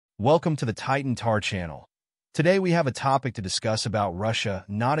Welcome to the Titan Tar channel. Today we have a topic to discuss about Russia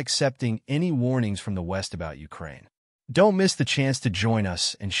not accepting any warnings from the West about Ukraine. Don't miss the chance to join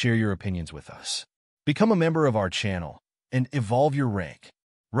us and share your opinions with us. Become a member of our channel and evolve your rank.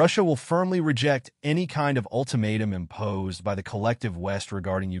 Russia will firmly reject any kind of ultimatum imposed by the collective West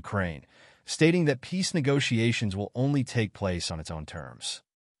regarding Ukraine, stating that peace negotiations will only take place on its own terms.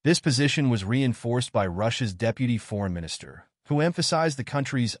 This position was reinforced by Russia's deputy foreign minister, who emphasized the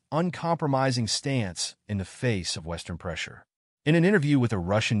country's uncompromising stance in the face of Western pressure. In an interview with a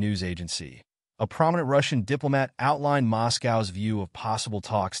Russian news agency, a prominent Russian diplomat outlined Moscow's view of possible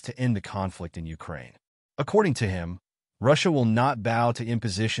talks to end the conflict in Ukraine. According to him, Russia will not bow to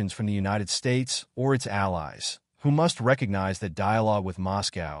impositions from the United States or its allies, who must recognize that dialogue with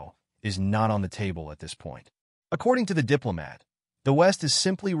Moscow is not on the table at this point. According to the diplomat, the West is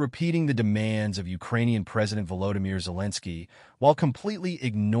simply repeating the demands of Ukrainian President Volodymyr Zelensky while completely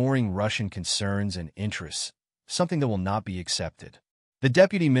ignoring Russian concerns and interests, something that will not be accepted. The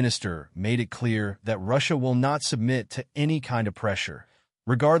deputy minister made it clear that Russia will not submit to any kind of pressure,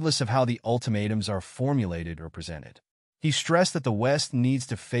 regardless of how the ultimatums are formulated or presented. He stressed that the West needs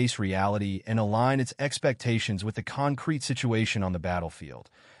to face reality and align its expectations with the concrete situation on the battlefield,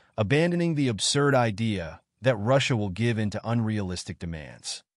 abandoning the absurd idea that Russia will give in to unrealistic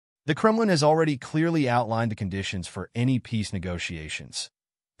demands. The Kremlin has already clearly outlined the conditions for any peace negotiations: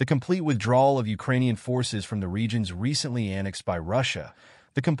 the complete withdrawal of Ukrainian forces from the regions recently annexed by Russia,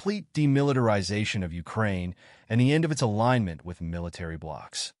 the complete demilitarization of Ukraine, and the end of its alignment with military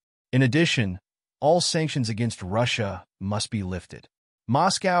blocs. In addition, all sanctions against Russia must be lifted.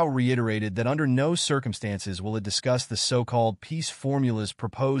 Moscow reiterated that under no circumstances will it discuss the so-called peace formulas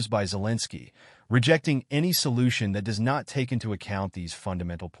proposed by Zelensky, rejecting any solution that does not take into account these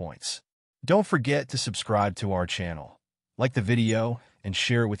fundamental points. Don't forget to subscribe to our channel, like the video, and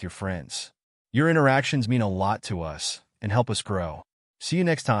share it with your friends. Your interactions mean a lot to us and help us grow. See you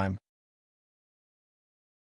next time.